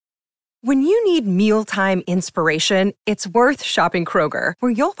When you need mealtime inspiration, it's worth shopping Kroger,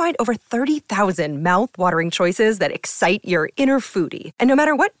 where you'll find over 30,000 mouth-watering choices that excite your inner foodie. And no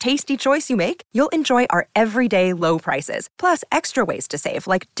matter what tasty choice you make, you'll enjoy our everyday low prices, plus extra ways to save,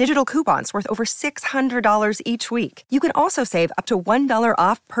 like digital coupons worth over $600 each week. You can also save up to $1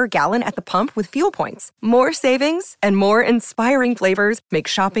 off per gallon at the pump with fuel points. More savings and more inspiring flavors make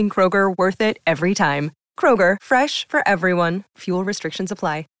shopping Kroger worth it every time. Kroger, fresh for everyone. Fuel restrictions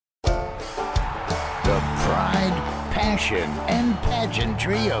apply. The pride, passion, and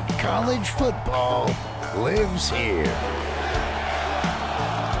pageantry of college football lives here.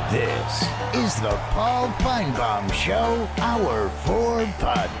 This is the Paul Feinbaum Show, Hour 4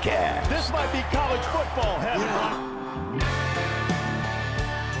 podcast. This might be college football heaven.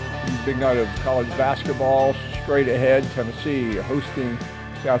 Big night of college basketball straight ahead. Tennessee hosting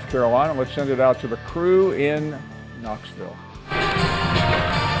South Carolina. Let's send it out to the crew in Knoxville.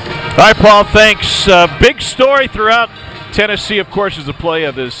 All right, Paul, thanks. Big story throughout Tennessee, of course, is the play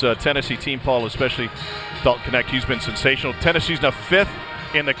of this Tennessee team, Paul, especially Dalton Knecht. He's been sensational. Tennessee's now 5th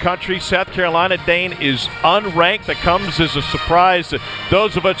in the country. South Carolina, Dane, is unranked. That comes as a surprise to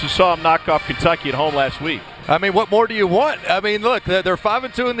those of us who saw him knock off Kentucky at home last week. I mean, what more do you want? I mean, look, they're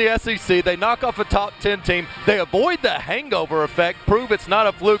 5-2 in the SEC. They knock off a top 10 team. They avoid the hangover effect, prove it's not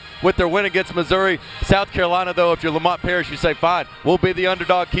a fluke with their win against Missouri. South Carolina, though, if you're Lamont Paris, you say, fine, we'll be the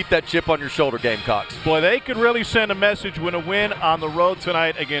underdog. Keep that chip on your shoulder, Gamecocks. Boy, they could really send a message when a win on the road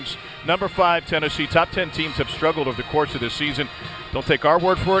tonight against number 5 Tennessee. Top 10 teams have struggled over the course of this season. Don't take our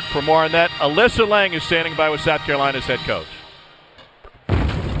word for it. For more on that, Alyssa Lang is standing by with South Carolina's head coach.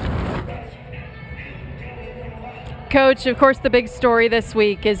 Coach, of course, the big story this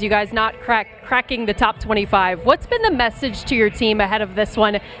week is you guys not cracking the top 25. What's been the message to your team ahead of this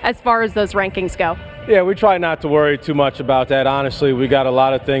one as far as those rankings go? Yeah, we try not to worry too much about that. Honestly, we got a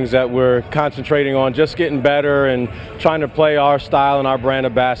lot of things that we're concentrating on, just getting better and trying to play our style and our brand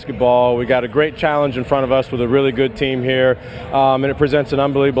of basketball. We got a great challenge in front of us with a really good team here, and it presents an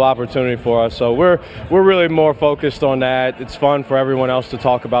unbelievable opportunity for us. So we're really more focused on that. It's fun for everyone else to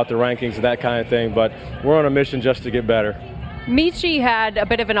talk about the rankings and that kind of thing, but we're on a mission just to get better. Michi had a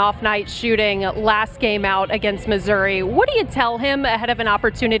bit of an off night shooting last game out against Missouri. What do you tell him ahead of an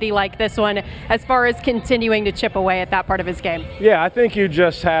opportunity like this one as far as continuing to chip away at that part of his game? Yeah, I think you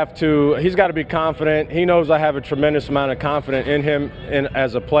just have to, he's got to be confident. He knows I have a tremendous amount of confidence in him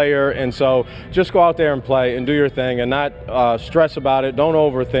as a player, and so just go out there and play and do your thing and not stress about it. Don't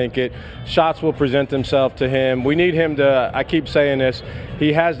overthink it. Shots will present themselves to him. We need him to, I keep saying this,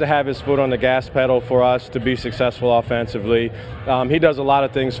 he has to have his foot on the gas pedal for us to be successful offensively. He does a lot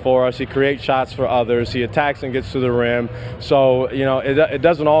of things for us. He creates shots for others. He attacks and gets to the rim. So, you know, it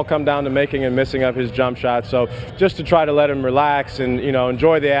doesn't all come down to making and missing of his jump shot. So just to try to let him relax and, you know,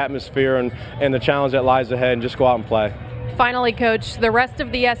 enjoy the atmosphere and the challenge that lies ahead and just go out and play. Finally, Coach, the rest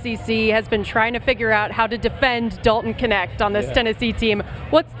of the SEC has been trying to figure out how to defend Dalton Knecht on this Tennessee team.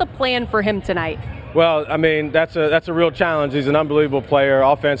 What's the plan for him tonight? Well, I mean, that's a real challenge. He's an unbelievable player.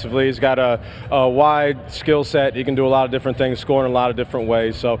 Offensively, he's got a wide skill set. He can do a lot of different things, score in a lot of different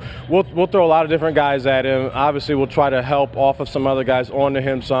ways. So we'll throw a lot of different guys at him. Obviously, we'll try to help off of some other guys onto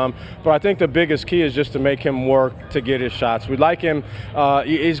him some. But I think the biggest key is just to make him work to get his shots. We'd like him.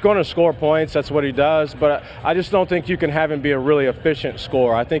 He's going to score points. That's what he does. But I just don't think you can have him be a really efficient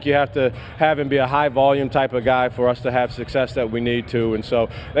scorer. I think you have to have him be a high-volume type of guy for us to have success that we need to. And so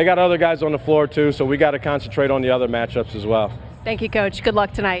they got other guys on the floor, too. So we got to concentrate on the other matchups as well. Thank you, Coach. Good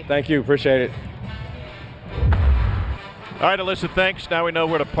luck tonight. Thank you. Appreciate it. All right, Alyssa, thanks. Now we know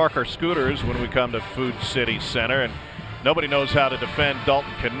where to park our scooters when we come to Food City Center, and nobody knows how to defend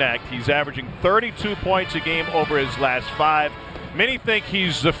Dalton Knecht. He's averaging 32 points a game over his last 5. Many think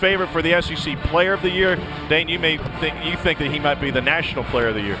he's the favorite for the SEC Player of the Year. Dane, you think that he might be the National Player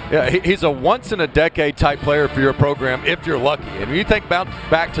of the Year. Yeah, he's a once-in-a-decade type player for your program if you're lucky. And when you think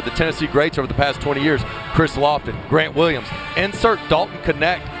back to the Tennessee greats over the past 20 years, Chris Lofton, Grant Williams, insert Dalton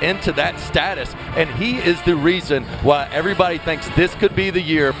Knecht into that status, and he is the reason why everybody thinks this could be the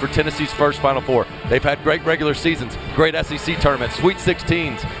year for Tennessee's first Final Four. They've had great regular seasons, great SEC tournaments, Sweet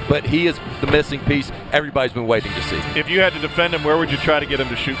 16s, but he is the missing piece everybody's been waiting to see. If you had to defend him, where would you try to get him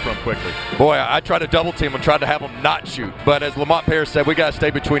to shoot from quickly? Boy, I try to double team and try to have him not shoot. But as Lamont Paris said, we got to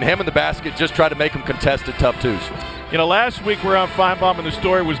stay between him and the basket, just try to make him contest at tough twos. You know, last week we were on Feinbaum and the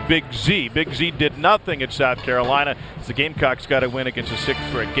story was Big Z. Big Z did nothing at South Carolina as the Gamecocks got a win against the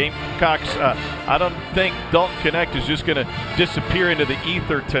 6th grade Gamecocks. I don't think Dalton Knecht is just going to disappear into the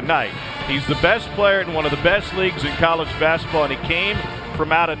ether tonight. He's the best player in one of the best leagues in college basketball, and he came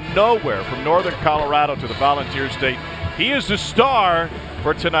from out of nowhere, from northern Colorado to the Volunteer State. He is the star,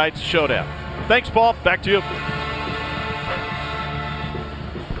 for tonight's showdown. Thanks, Paul. Back to you.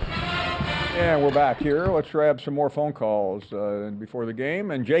 And we're back here. Let's grab some more phone calls before the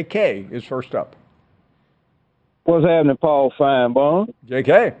game. And J.K. is first up. What's happening, Paul Feinbaum?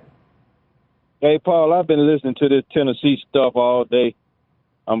 J.K. Hey, Paul, I've been listening to this Tennessee stuff all day.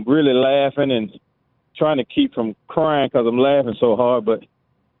 I'm really laughing and trying to keep from crying because I'm laughing so hard. But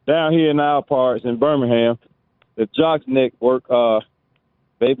down here in our parts in Birmingham, the Jocks Network,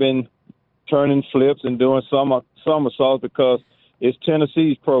 they've been turning flips and doing somersaults because it's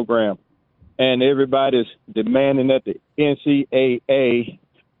Tennessee's program. And everybody's demanding that the NCAA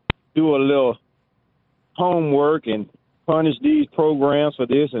do a little homework and punish these programs for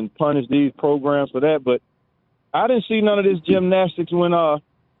this and punish these programs for that. But I didn't see none of this gymnastics when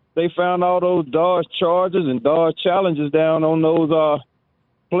they found all those Dodge charges and Dodge challenges down on those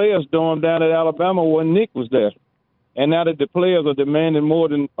players' dorm down at Alabama when Nick was there. And now that the players are demanding more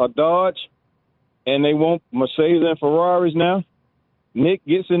than a Dodge and they want Mercedes and Ferraris now, Nick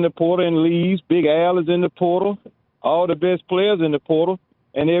gets in the portal and leaves. Big Al is in the portal. All the best players in the portal.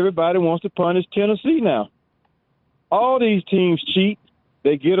 And everybody wants to punish Tennessee now. All these teams cheat.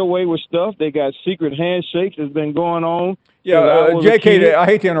 They get away with stuff. They got secret handshakes that's been going on. Yeah, J.K., I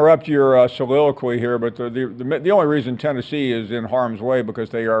hate to interrupt your soliloquy here, but the only reason Tennessee is in harm's way because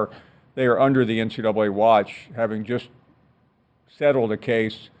they are under the NCAA watch, having just settled a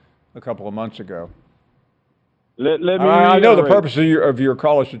case a couple of months ago. I know the purpose of your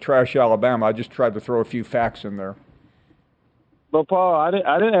call is to trash Alabama. I just tried to throw a few facts in there. But Paul, I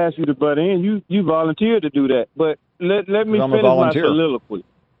didn't ask you to butt in. You volunteered to do that. But let me finish my soliloquy.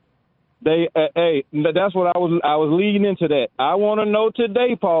 That's what I was leading into that. I want to know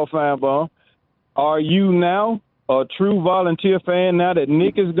today, Paul Feinbaum, are you now a true volunteer fan now that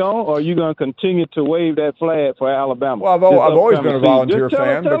Nick is gone, or are you going to continue to wave that flag for Alabama? Well, I've always been a volunteer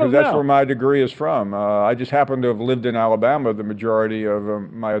fan because that's where my degree is from. I just happen to have lived in Alabama the majority of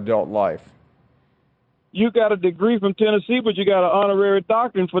my adult life. You got a degree from Tennessee, but you got an honorary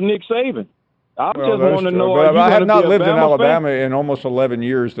doctorate for Nick Saban. I just want to know. I have not lived in Alabama in almost 11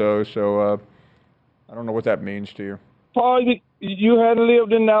 years, though, so I don't know what that means to you. Paul, you hadn't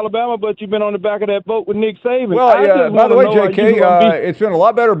lived in Alabama, but you've been on the back of that boat with Nick Saban. Well, yeah, by the way, J.K., it's been a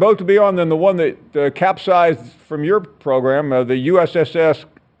lot better boat to be on than the one that capsized from your program, the USS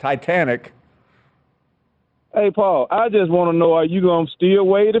Titanic. Hey, Paul, I just want to know, are you going to still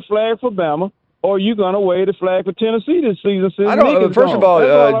wave the flag for Bama, or are you going to wave the flag for Tennessee this season? First of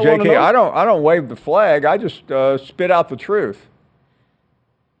all, J.K., I don't wave the flag. I just spit out the truth.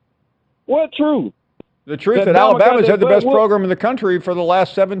 What truth? The truth that Alabama's had the best program in the country for the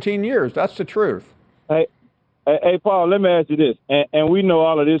last 17 years. That's the truth. Hey, Paul, let me ask you this. And we know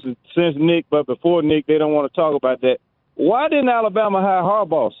all of this is since Nick, but before Nick, they don't want to talk about that. Why didn't Alabama hire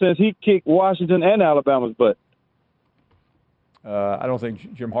Harbaugh since he kicked Washington and Alabama's butt? I don't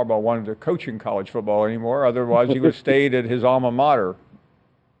think Jim Harbaugh wanted to coach in college football anymore. Otherwise, he would have stayed at his alma mater.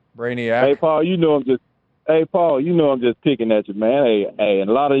 Brainiac. Hey, Paul, you know I'm just picking at you, man. Hey, and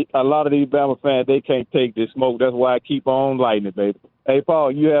a lot of these Bama fans, they can't take this smoke. That's why I keep on lighting it, baby. Hey,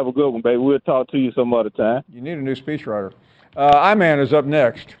 Paul, you have a good one, baby. We'll talk to you some other time. You need a new speechwriter. I-Man is up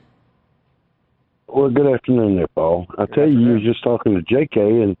next. Well, good afternoon there, Paul. I tell you, you were just talking to J.K.,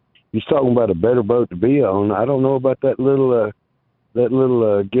 and he's talking about a better boat to be on. I don't know about that little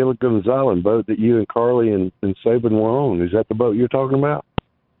Gilligan's Island boat that you and Carly and Saban were on. Is that the boat you're talking about?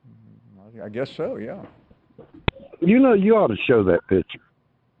 I guess so, yeah. You know, you ought to show that picture.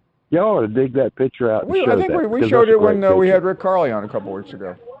 Y'all ought to dig that picture out and show that. I think we showed it when we had Rick Carly on a couple weeks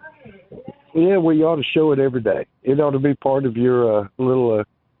ago. Yeah, well, you ought to show it every day. It ought to be part of your little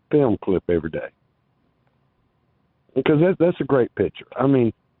film clip every day. Because that's a great picture. I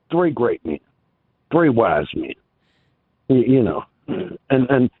mean, 3 great men, 3 wise men, you know,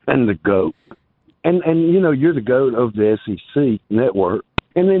 and the GOAT. And you know, you're the GOAT of the SEC network.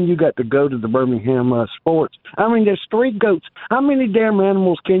 And then you got the GOAT of the Birmingham sports. I mean, there's 3 goats. How many damn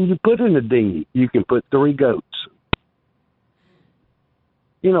animals can you put in a dinghy? You can put 3 goats.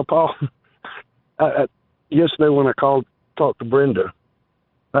 You know, Paul, yesterday when I talked to Brenda,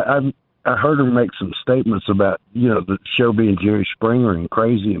 I heard her make some statements about, you know, the show being Jerry Springer and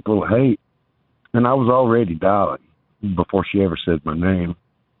crazy and full of hate. And I was already dialing before she ever said my name.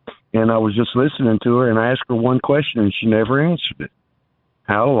 And I was just listening to her, and I asked her one question, and she never answered it.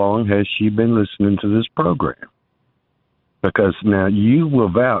 How long has she been listening to this program? Because now you will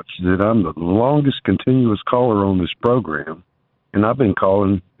vouch that I'm the longest continuous caller on this program, and I've been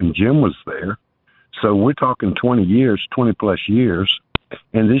calling, and Jim was there. So we're talking 20 years, 20-plus years,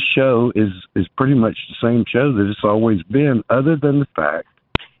 and this show is pretty much the same show that it's always been, other than the fact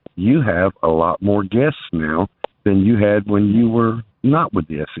you have a lot more guests now than you had when you were not with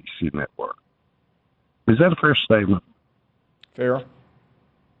the SEC network. Is that a fair statement? Fair.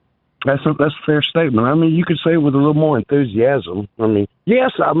 That's a fair statement. I mean, you could say it with a little more enthusiasm. I mean,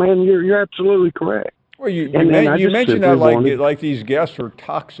 yes, you're absolutely correct. Well, you mentioned that like these guests are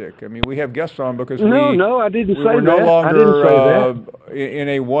toxic. I mean, we have guests on because I didn't say that. We're no I didn't say longer that. In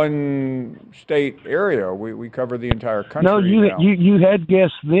a one-state area. We cover the entire country. No, you had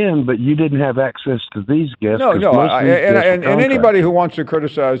guests then, but you didn't have access to these guests. No, and anybody who wants to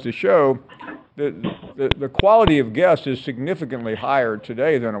criticize the show, the quality of guests is significantly higher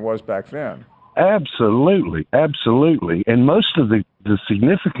today than it was back then. Absolutely. And most of the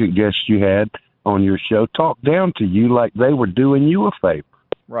significant guests you had on your show talked down to you like they were doing you a favor.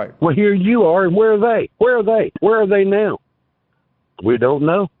 Right. Well, here you are, and where are they? Where are they now? We don't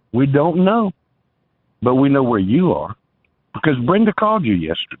know. But we know where you are because Brenda called you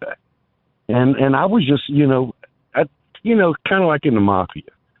yesterday. And I was just, kind of like in the mafia.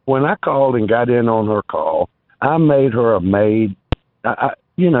 When I called and got in on her call, I made her a maid.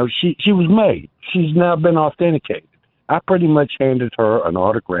 She was made. She's now been authenticated. I pretty much handed her an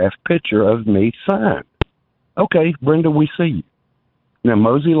autographed picture of me signed. Okay, Brenda, we see you. Now,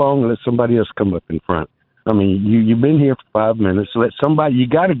 mosey along and let somebody else come up in front. I mean, you've been here for 5 minutes. So let somebody, you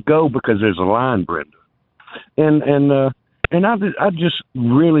got to go because there's a line, Brenda. And I just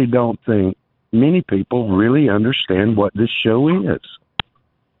really don't think many people really understand what this show is.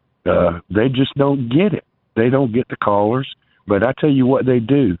 They just don't get it. They don't get the callers. But I tell you what they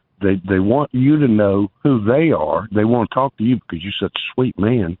do. They want you to know who they are. They want to talk to you because you're such a sweet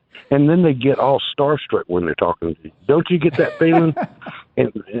man. And then they get all starstruck when they're talking to you. Don't you get that feeling?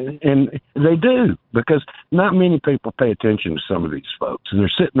 and they do, because not many people pay attention to some of these folks. And they're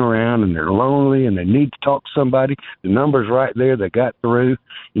sitting around and they're lonely and they need to talk to somebody. The number's right there. They got through.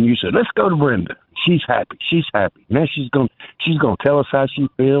 And you said, let's go to Brenda. She's happy. Now she's going to tell us how she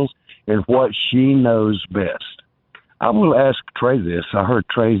feels and what she knows best. I will ask Trey this. I heard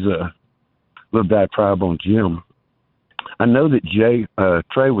Trey's little diatribe on Jim. I know that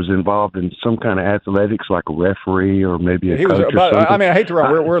Trey was involved in some kind of athletics, like a referee or maybe a coach or something. I mean, I hate to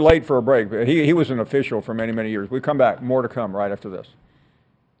run. We're late for a break. But he was an official for many, many years. We come back. More to come right after this.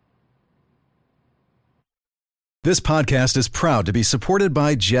 This podcast is proud to be supported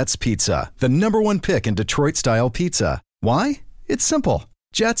by Jets Pizza, the #1 pick in Detroit-style pizza. Why? It's simple.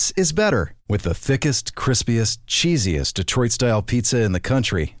 Jets is better. With the thickest, crispiest, cheesiest Detroit-style pizza in the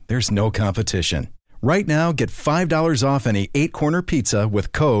country, there's no competition. Right now, get $5 off any 8-corner pizza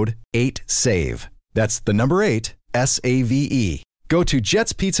with code 8SAVE. That's the number 8, S-A-V-E. Go to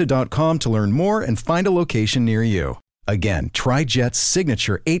jetspizza.com to learn more and find a location near you. Again, try Jet's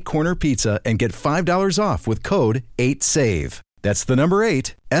signature 8-corner pizza and get $5 off with code 8SAVE. That's the number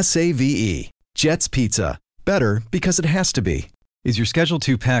 8, S-A-V-E. Jet's Pizza. Better because it has to be. Is your schedule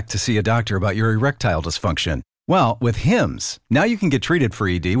too packed to see a doctor about your erectile dysfunction? Well, with Hims, now you can get treated for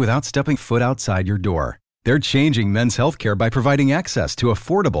ED without stepping foot outside your door. They're changing men's healthcare by providing access to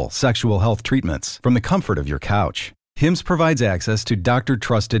affordable sexual health treatments from the comfort of your couch. Hims provides access to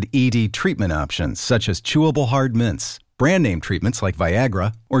doctor-trusted ED treatment options such as chewable hard mints, brand name treatments like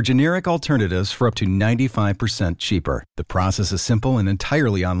Viagra, or generic alternatives for up to 95% cheaper. The process is simple and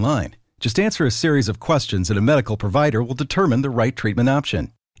entirely online. Just answer a series of questions and a medical provider will determine the right treatment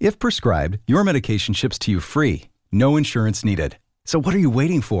option. If prescribed, your medication ships to you free. No insurance needed. So what are you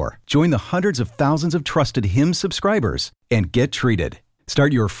waiting for? Join the hundreds of thousands of trusted Hims subscribers and get treated.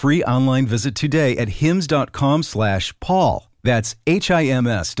 Start your free online visit today at hims.com/Paul. That's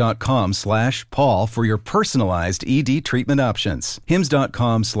HIMS.com/Paul for your personalized ED treatment options.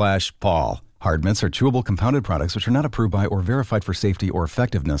 hims.com/Paul. Hard mints are chewable compounded products which are not approved by or verified for safety or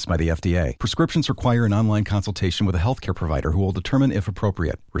effectiveness by the FDA. Prescriptions require an online consultation with a healthcare provider who will determine if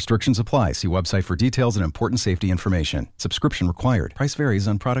appropriate. Restrictions apply. See website for details and important safety information. Subscription required. Price varies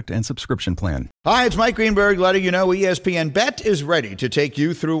on product and subscription plan. Hi, it's Mike Greenberg letting you know ESPN Bet is ready to take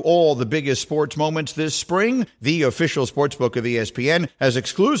you through all the biggest sports moments this spring. The official sportsbook of ESPN has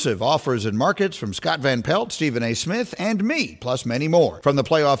exclusive offers and markets from Scott Van Pelt, Stephen A. Smith, and me, plus many more. From the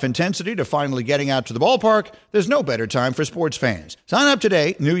playoff intensity to finally getting out to the ballpark, there's no better time for sports fans. Sign up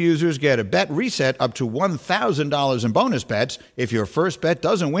today. New users get a bet reset up to $1,000 in bonus bets if your first bet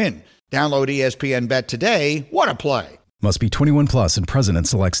doesn't win. Download ESPN Bet today. What a play. Must be 21 plus and present in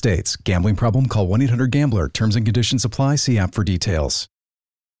select states. Gambling problem? Call 1-800-GAMBLER. Terms and conditions apply. See app for details.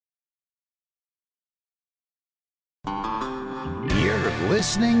 You're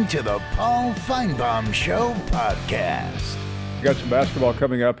listening to the Paul Feinbaum Show podcast. We got some basketball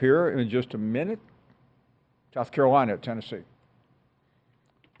coming up here in just a minute. South Carolina at Tennessee.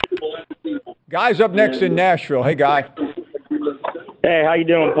 Guy's up next in Nashville. Hey, Guy. Hey, how you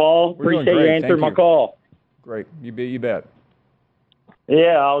doing, Paul? We're doing Appreciate great. you answering Thank my you. call. Great. You bet.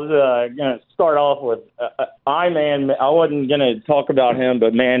 Yeah, I was going to start off with I-Man. I wasn't going to talk about him,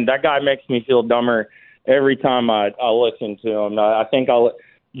 but, man, that guy makes me feel dumber every time I listen to him. I think I'll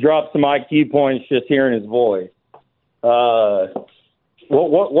drop some IQ points just hearing his voice. What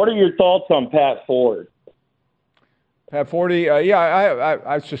are your thoughts on Pat Forde? Pat Forde,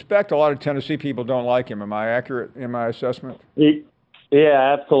 I suspect a lot of Tennessee people don't like him. Am I accurate in my assessment?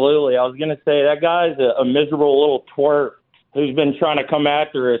 Yeah, absolutely. I was going to say that guy's a miserable little twerp who's been trying to come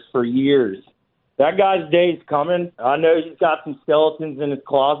after us for years. That guy's day's coming. I know he's got some skeletons in his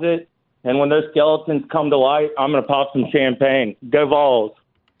closet, and when those skeletons come to light, I'm going to pop some champagne. Go Vols.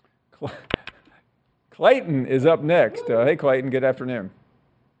 Clayton is up next. Hey, Clayton, good afternoon.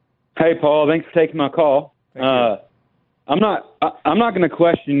 Hey, Paul. Thanks for taking my call. Thank you. I'm not going to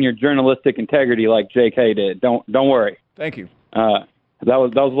question your journalistic integrity like J.K. did. Don't worry. Thank you. That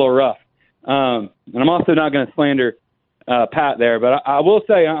was a little rough. And I'm also not going to slander Pat there, but I will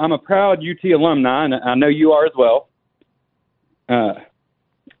say I'm a proud UT alumni, and I know you are as well.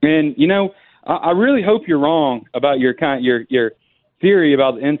 And you know, I really hope you're wrong about your theory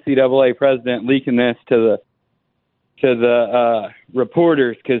about the NCAA president leaking this to the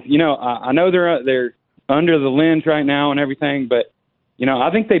reporters, because you know I know they're under the lens right now and everything, but you know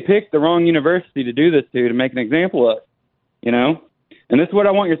I think they picked the wrong university to do this to make an example of, you know. And this is what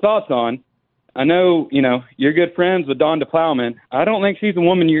I want your thoughts on. I know, you know, you're good friends with Donda Plowman. I don't think she's a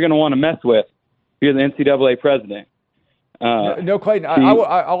woman you're going to want to mess with if you're the NCAA president. No, Clayton,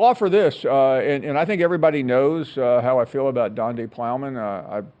 I'll offer this, and I think everybody knows how I feel about Donda Plowman.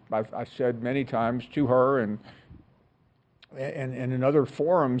 I've said many times to her and in other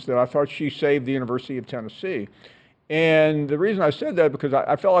forums that I thought she saved the University of Tennessee. And the reason I said that because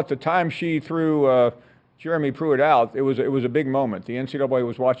I felt at the time she threw Jeremy Pruitt out, it was a big moment. The NCAA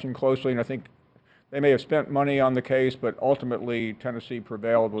was watching closely, and I think they may have spent money on the case, but ultimately Tennessee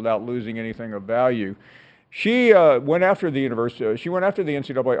prevailed without losing anything of value. She went after the university. She went after the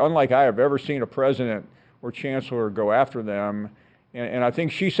NCAA, unlike I have ever seen a president or chancellor go after them. And I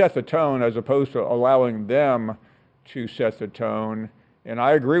think she set the tone as opposed to allowing them to set the tone. And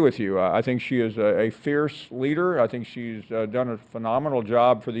I agree with you. I think she is a fierce leader. I think she's done a phenomenal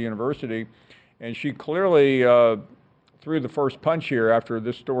job for the university. And she clearly threw the first punch here after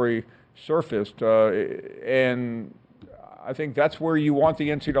this story surfaced. And I think that's where you want the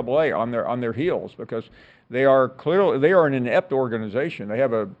NCAA on their heels, because they are an inept organization.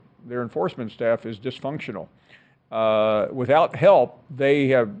 Their enforcement staff is dysfunctional. Without help, they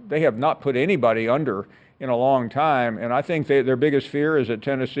have not put anybody under in a long time. And I think their biggest fear is that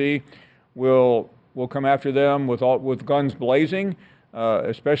Tennessee will come after them with guns blazing.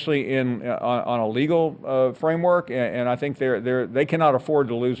 Especially on a legal framework, and I think they cannot afford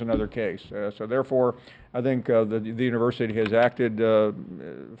to lose another case. So therefore, I think the university has acted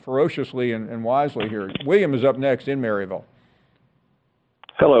ferociously and wisely here. William is up next in Maryville.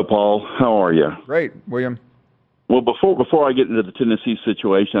 Hello, Paul. How are you? Great, William. Well, before I get into the Tennessee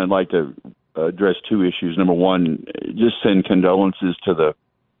situation, I'd like to address two issues. Number one, just send condolences to the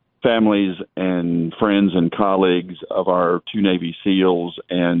families and friends and colleagues of our 2 Navy SEALs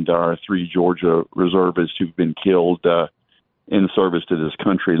and our 3 Georgia reservists who've been killed in service to this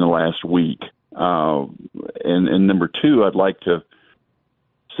country in the last week. And number two, I'd like to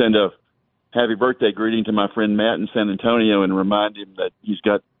send a happy birthday greeting to my friend Matt in San Antonio and remind him that he's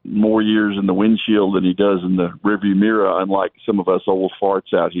got more years in the windshield than he does in the rearview mirror, unlike some of us old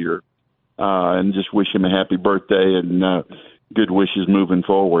farts out here. And just wish him a happy birthday and good wishes moving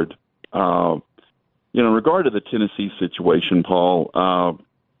forward. In regard to the Tennessee situation, Paul,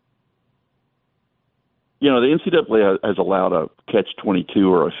 the NCAA has allowed a catch-22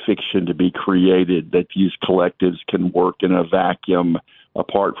 or a fiction to be created that these collectives can work in a vacuum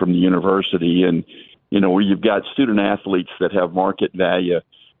apart from the university. And, where you've got student athletes that have market value,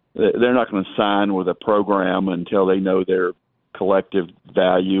 they're not going to sign with a program until they know their collective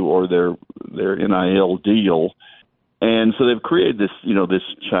value or their NIL deal. And so they've created this, this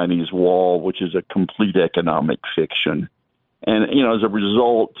Chinese wall, which is a complete economic fiction. And, as a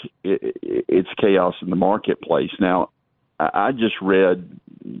result, it's chaos in the marketplace. Now, I just read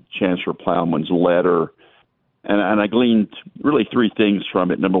Chancellor Plowman's letter, and I gleaned really 3 things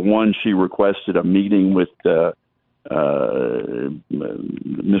from it. Number one, she requested a meeting with Mr.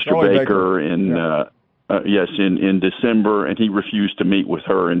 Baker in December, and he refused to meet with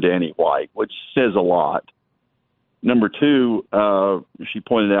her and Danny White, which says a lot. Number two, she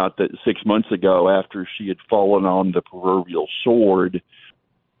pointed out that 6 months ago, after she had fallen on the proverbial sword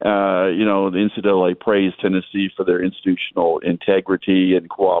The NCAA praised Tennessee for their institutional integrity and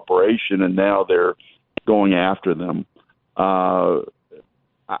cooperation, and now they're going after them.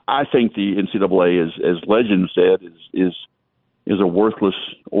 I think the NCAA, as Legend said, is a worthless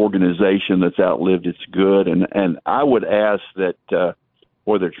organization that's outlived its good. And I would ask that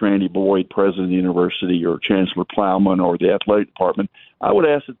whether it's Randy Boyd, president of the university, or Chancellor Plowman, or the athletic department, I would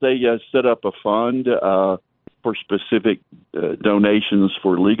ask that they set up a fund for specific donations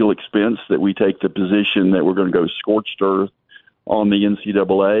for legal expense, that we take the position that we're going to go scorched earth on the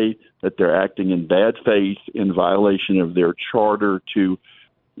NCAA, that they're acting in bad faith in violation of their charter to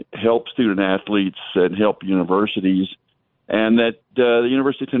help student athletes and help universities, and that the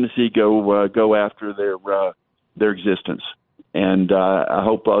University of Tennessee go after their existence. And I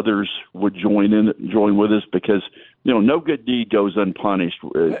hope others would join with us, because no good deed goes unpunished.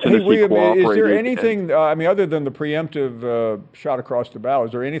 Hey, William, is there anything? Other than the preemptive shot across the bow,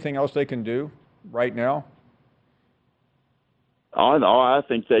 is there anything else they can do right now? I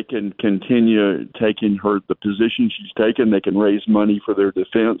think they can continue taking the position she's taken. They can raise money for their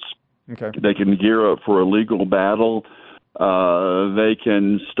defense. Okay. They can gear up for a legal battle. They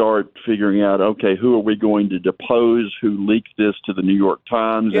can start figuring out, okay, who are we going to depose? Who leaked this to the New York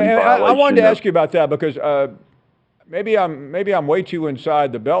Times? Yeah, I wanted to ask you about that, because maybe I'm way too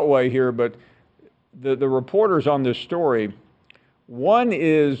inside the Beltway here, but the reporters on this story. One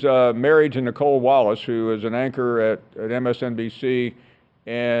is married to Nicole Wallace, who is an anchor at MSNBC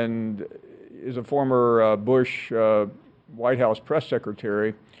and is a former Bush White House press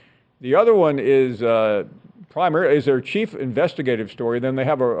secretary. The other one is their chief investigative story. Then they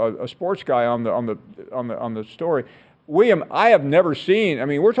have a sports guy on the story. William, I have never seen.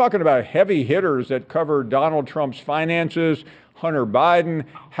 We're talking about heavy hitters that cover Donald Trump's finances, Hunter Biden,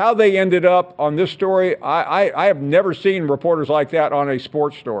 how they ended up on this story. I have never seen reporters like that on a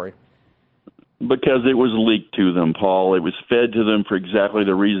sports story. Because it was leaked to them, Paul. It was fed to them for exactly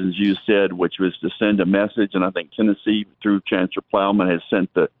the reasons you said, which was to send a message. And I think Tennessee, through Chancellor Plowman, has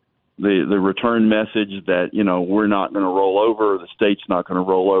sent the return message that, we're not going to roll over, the state's not going to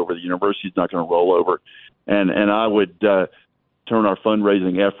roll over, the university's not going to roll over. And I would turn our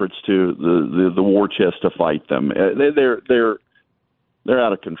fundraising efforts to the war chest to fight them. They're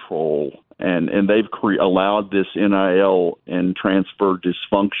out of control, and they've allowed this NIL and transfer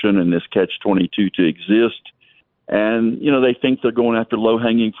dysfunction and this catch-22 to exist. And, they think they're going after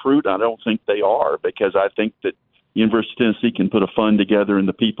low-hanging fruit. I don't think they are, because I think that the University of Tennessee can put a fund together and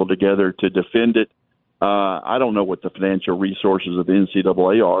the people together to defend it. I don't know what the financial resources of the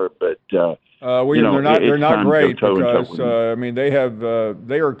NCAA are, but they're not great, because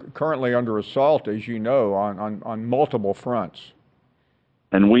they are currently under assault, as you know, on multiple fronts.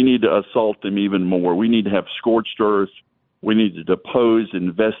 And we need to assault them even more. We need to have scorched earth. We need to depose,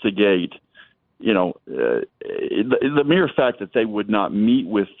 investigate. The mere fact that they would not meet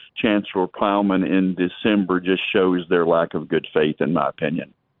with Chancellor Plowman in December just shows their lack of good faith, in my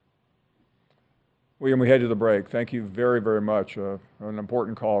opinion. William, we head to the break. Thank you very, very much. An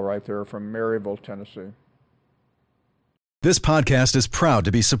important call right there from Maryville, Tennessee. This podcast is proud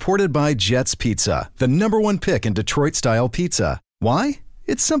to be supported by Jets Pizza, the #1 pick in Detroit-style pizza. Why?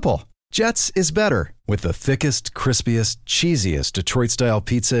 It's simple. Jets is better. With the thickest, crispiest, cheesiest Detroit-style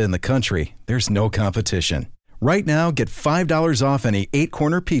pizza in the country, there's no competition. Right now, get $5 off any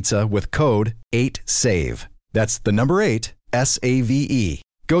 8-corner pizza with code 8SAVE. That's the number 8, SAVE.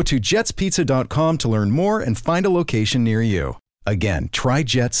 Go to jetspizza.com to learn more and find a location near you. Again, try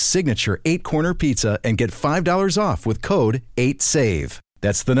Jet's signature 8-corner pizza and get $5 off with code 8SAVE.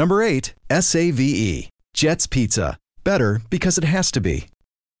 That's the number 8, SAVE. Jet's Pizza. Better because it has to be.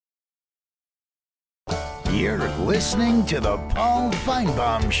 You're listening to the Paul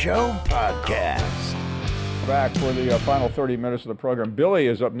Feinbaum Show podcast. Back for the final 30 minutes of the program. Billy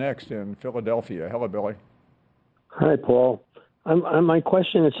is up next in Philadelphia. Hello, Billy. Hi, Paul. My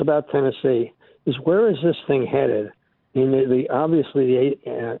question is about Tennessee. Where is this thing headed? Obviously, the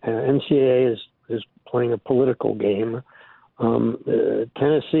NCAA is playing a political game.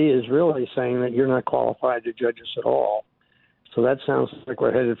 Tennessee is really saying that you're not qualified to judge us at all. So that sounds like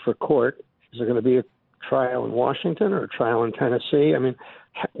we're headed for court. Is there going to be a trial in Washington or a trial in Tennessee?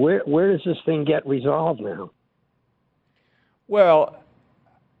 Where does this thing get resolved now? Well,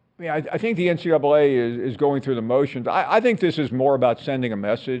 I think the NCAA is going through the motions. I think this is more about sending a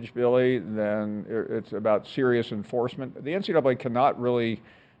message, Billy, than it's about serious enforcement. The NCAA cannot really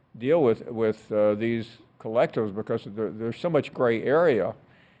deal with these collectives because there's so much gray area.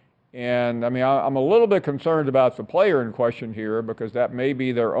 And I'm a little bit concerned about the player in question here because that may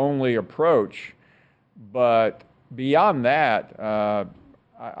be their only approach. But beyond that,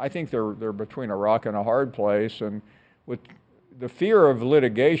 I think they're between a rock and a hard place, and with the fear of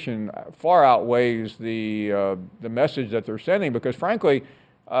litigation far outweighs the message that they're sending, because frankly,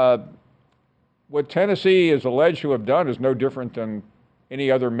 what Tennessee is alleged to have done is no different than any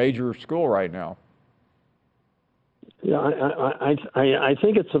other major school right now. Yeah, I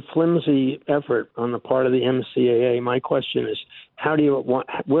think it's a flimsy effort on the part of the NCAA. My question is,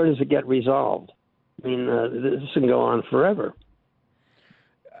 where does it get resolved? I mean, this can go on forever.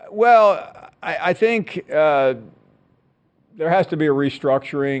 Well, I think there has to be a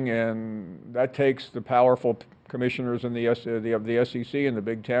restructuring, and that takes the powerful commissioners in of the SEC and the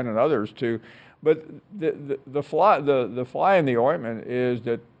Big Ten and others to. But the fly in the ointment is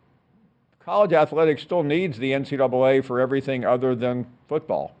that college athletics still needs the NCAA for everything other than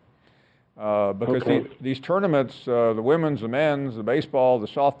football, because these tournaments, the women's, the men's, the baseball, the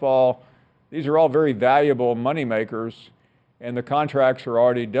softball, these are all very valuable money makers, and the contracts are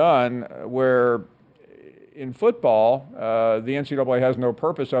already done. Where in football, the NCAA has no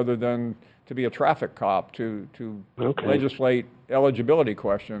purpose other than to be a traffic cop to legislate eligibility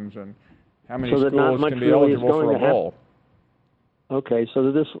questions and how many schools can be eligible for a bowl. Okay,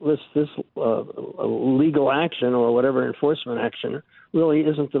 so this legal action or whatever enforcement action really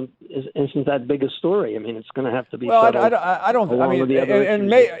isn't that big a story. I mean, it's going to have to be. Well, I don't. I mean,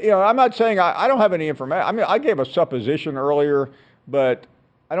 I'm not saying I don't have any information. I mean, I gave a supposition earlier, but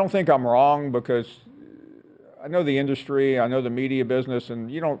I don't think I'm wrong, because I know the industry, I know the media business, and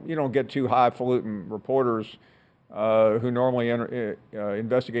you don't get too highfalutin reporters who normally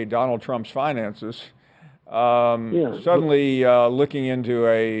investigate Donald Trump's finances. Suddenly looking into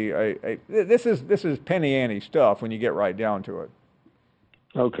this is penny ante stuff when you get right down to it.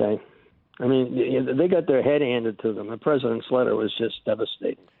 Okay. I mean, they got their head handed to them. The president's letter was just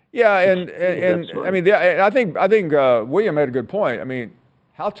devastating. Yeah, and I mean, I think William made a good point. I mean,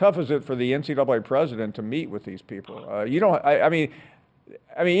 how tough is it for the NCAA president to meet with these people? I mean,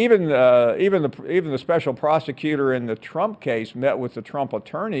 even the special prosecutor in the Trump case met with the Trump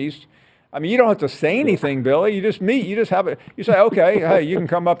attorneys. I mean, you don't have to say anything, Billy. You just meet. You just have it. You say, okay, hey, you can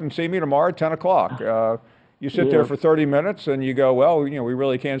come up and see me tomorrow at 10 o'clock. You sit there for 30 minutes, and you go, well, we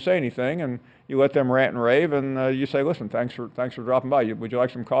really can't say anything, and you let them rant and rave, and you say, listen, thanks for dropping by. Would you like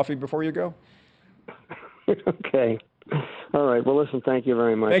some coffee before you go? Okay. All right. Well, listen, thank you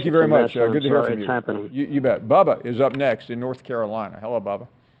very much. Thank you very much. Good to hear from you. It's happening. You bet. Bubba is up next in North Carolina. Hello, Bubba.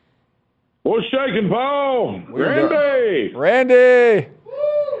 What's shaking, Paul? Randy. Randy.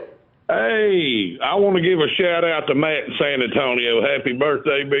 Hey, I want to give a shout out to Matt in San Antonio. Happy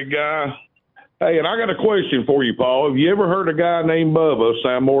birthday, big guy. Hey, and I got a question for you, Paul. Have you ever heard a guy named Bubba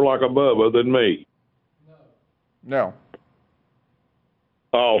sound more like a Bubba than me? No.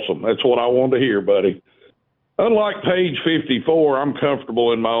 Awesome. That's what I wanted to hear, buddy. Unlike page 54, I'm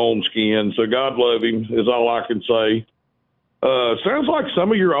comfortable in my own skin, so God love him is all I can say. Sounds like some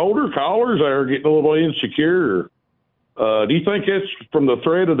of your older callers are getting a little insecure. Do you think it's from the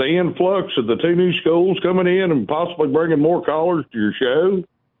threat of the influx of the two new schools coming in and possibly bringing more callers to your show?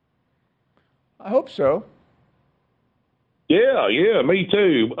 I hope so. Yeah, me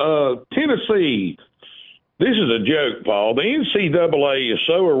too. Tennessee, this is a joke, Paul. The NCAA is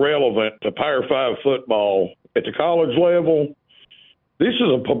so irrelevant to Power 5 football at the college level. This is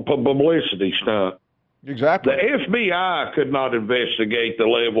a publicity stunt. Exactly. The FBI could not investigate the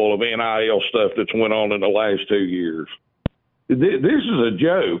level of NIL stuff that's went on in the last 2 years. This is a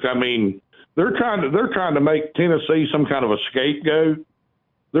joke. I mean, they're trying to make Tennessee some kind of a scapegoat.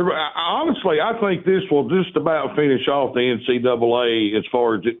 Honestly, I think this will just about finish off the NCAA as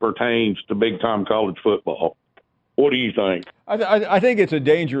far as it pertains to big-time college football. What do you think? I think it's a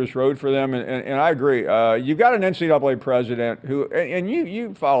dangerous road for them, and I agree. You've got an NCAA president who, and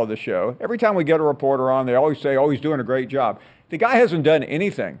you follow the show. Every time we get a reporter on, they always say, oh, he's doing a great job. The guy hasn't done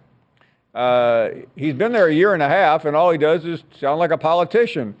anything. He's been there a year and a half, and all he does is sound like a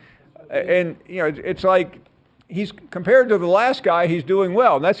politician. And, it's like he's compared to the last guy, he's doing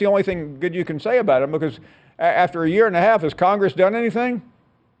well. And that's the only thing good you can say about him, because after a year and a half, has Congress done anything?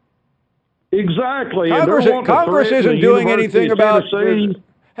 Exactly. Congress isn't doing anything about.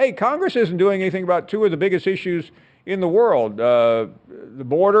 Hey, Congress isn't doing anything about two of the biggest issues in the world, the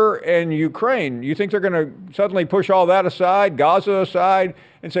border and Ukraine. You think they're going to suddenly push all that aside, Gaza aside,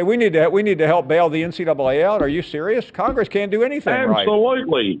 and say we need to help bail the NCAA out? Are you serious? Congress can't do anything.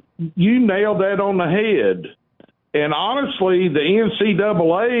 Absolutely. Right. You nailed that on the head. And honestly, the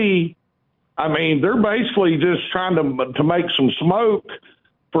NCAA, I mean, they're basically just trying to make some smoke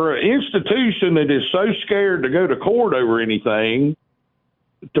for an institution that is so scared to go to court over anything.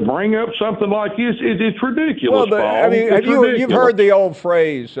 to bring up something like this, it's ridiculous. Well, but, Paul. I mean, you've ridiculous. heard the old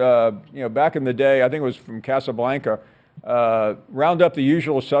phrase, back in the day, I think it was from Casablanca, round up the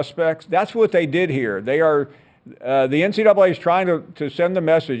usual suspects. That's what they did here. They are, the NCAA is trying to send the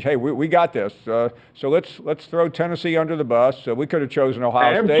message, hey, we got this. So let's throw Tennessee under the bus. We could have chosen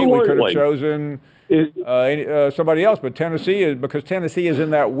Ohio State. We could have chosen somebody else. But Tennessee because Tennessee is in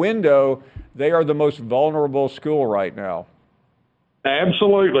that window, they are the most vulnerable school right now.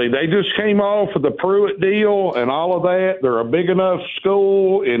 Absolutely. They just came off of the Pruitt deal and all of that. They're a big enough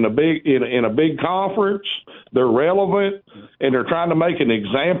school in a big conference. They're relevant, and they're trying to make an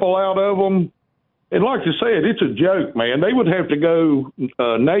example out of them. And like you said, it's a joke, man. They would have to go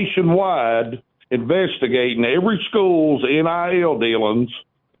nationwide investigating every school's NIL dealings,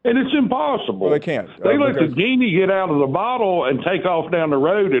 and it's impossible. Well, they can't. They let the genie get out of the bottle and take off down the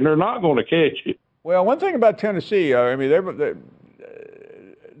road, and they're not going to catch it. Well, one thing about Tennessee, I mean,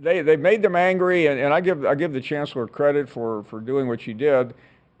 they made them angry, and I give the chancellor credit for doing what she did.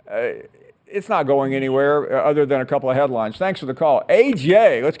 It's not going anywhere other than a couple of headlines. Thanks for the call.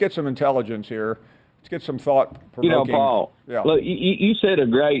 AJ, let's get some intelligence here. Let's get some thought-provoking. Paul, yeah. Look, you said a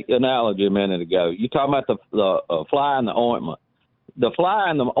great analogy a minute ago. You're talking about the fly in the ointment. The fly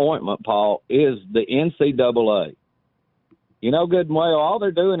in the ointment, Paul, is the NCAA. You know good and well, all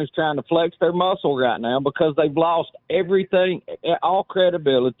they're doing is trying to flex their muscle right now because they've lost everything, all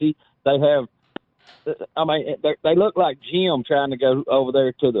credibility. They have, I mean, they look like Jim trying to go over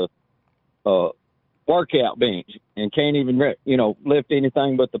there to the workout bench and can't even, lift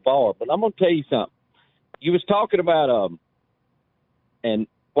anything but the bar. But I'm going to tell you something. You was talking about, and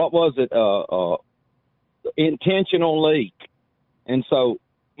what was it, intentional leak. And so,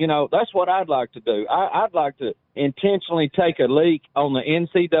 that's what I'd like to do. I'd like to intentionally take a leak on the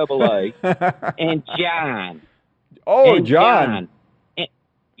NCAA and John. Oh, and John.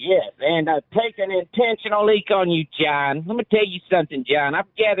 Yes, and take an intentional leak on you, John. Let me tell you something, John.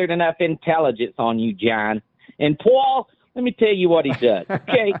 I've gathered enough intelligence on you, John. And Paul, let me tell you what he does,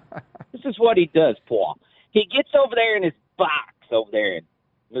 okay? This is what he does, Paul. He gets over there in his box over there in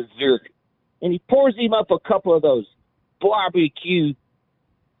Missouri, and he pours him up a couple of those barbecue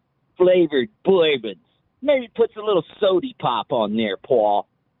flavored bourbons. Maybe puts a little soda pop on there, Paul.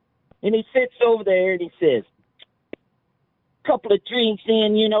 And he sits over there and he says, couple of drinks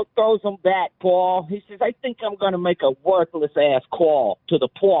in, throws them back, Paul. He says, I think I'm going to make a worthless ass call to the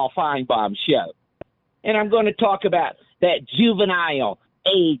Paul Feinbaum show. And I'm going to talk about that juvenile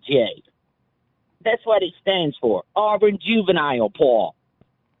AJ. That's what it stands for. Auburn Juvenile, Paul.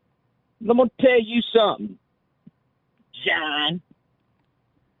 I'm going to tell you something, John.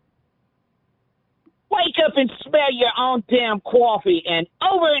 Wake up and smell your own damn coffee and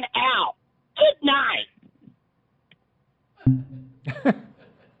over and out. Good night.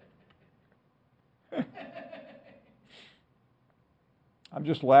 I'm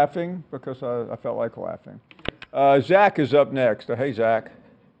just laughing because I felt like laughing. Zach is up next. Hey, Zach.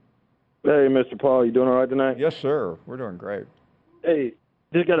 Hey, Mr. Paul. You doing all right tonight? Yes, sir. We're doing great. Hey,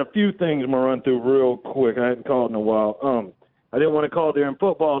 just got a few things I'm going to run through real quick. I hadn't called in a while. I didn't want to call during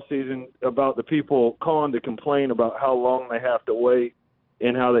football season about the people calling to complain about how long they have to wait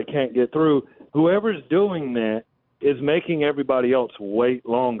and how they can't get through. Whoever's doing that is making everybody else wait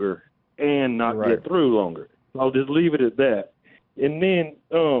longer and not get through longer. I'll just leave it at that. And then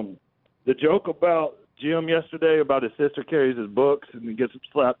the joke about Jim yesterday about his sister carries his books and he gets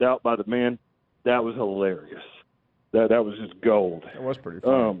slapped out by the men, that was hilarious. That was just gold. That was pretty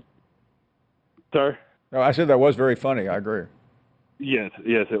funny. Sir? No, I said that was very funny. I agree. Yes,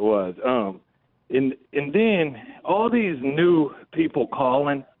 it was. And then all these new people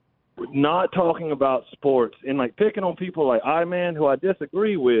calling, not talking about sports and like picking on people like I-Man, who I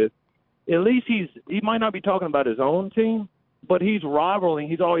disagree with. At least he might not be talking about his own team, but he's rivaling.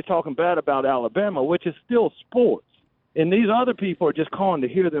 He's always talking bad about Alabama, which is still sports. And these other people are just calling to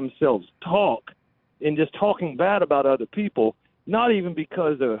hear themselves talk and just talking bad about other people, not even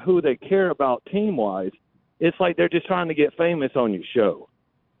because of who they care about team-wise. It's like they're just trying to get famous on your show.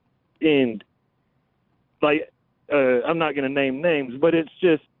 And, like, I'm not going to name names, but it's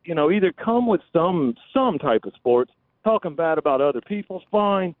just, either come with some type of sports. Talking bad about other people's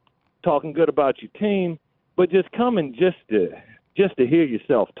fine, talking good about your team, but just coming just to hear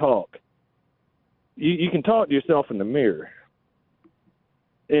yourself talk. You can talk to yourself in the mirror.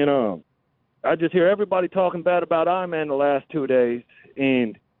 And I just hear everybody talking bad about I-Man the last 2 days,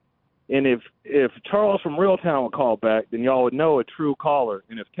 and if Charles from Reeltown would call back, then y'all would know a true caller.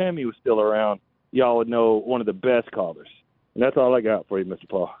 And if Tammy was still around, y'all would know one of the best callers. And that's all I got for you, Mr.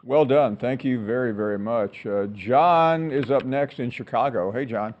 Paul. Well done. Thank you very, very much. John is up next in Chicago. Hey,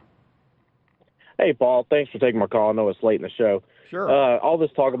 John. Hey, Paul. Thanks for taking my call. I know it's late in the show. Sure. All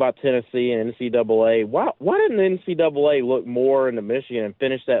this talk about Tennessee and NCAA, why didn't the NCAA look more into Michigan and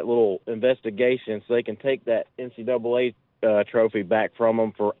finish that little investigation so they can take that NCAA trophy back from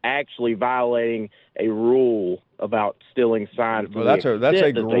them for actually violating a rule about stealing signs? Well, that's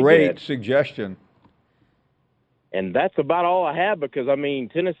a great suggestion. And that's about all I have because,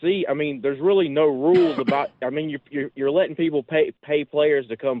 Tennessee, there's really no rules about – you're letting people pay players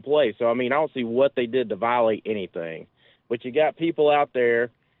to come play. So, I don't see what they did to violate anything. But you got people out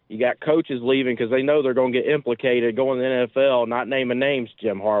there, you got coaches leaving because they know they're going to get implicated going to the NFL, not naming names,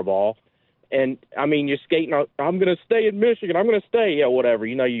 Jim Harbaugh. And, you're skating – I'm going to stay in Michigan. I'm going to stay. Yeah, whatever.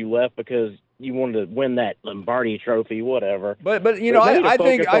 You left because – you wanted to win that Lombardi trophy, whatever. But I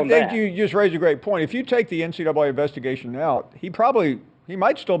think you just raised a great point. If you take the NCAA investigation out, he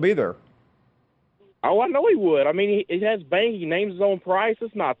might still be there. Oh, I know he would. He has bank. He names his own price.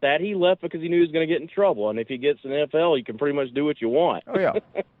 It's not that. He left because he knew he was going to get in trouble. And if he gets in the NFL, you can pretty much do what you want. Oh, yeah.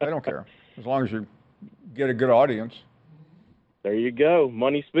 I don't care. As long as you get a good audience. There you go.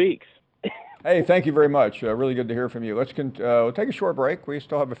 Money speaks. Hey, thank you very much. Really good to hear from you. We'll take a short break. We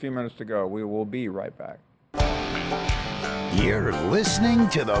still have a few minutes to go. We will be right back. You're listening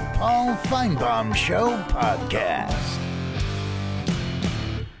to the Paul Feinbaum Show podcast.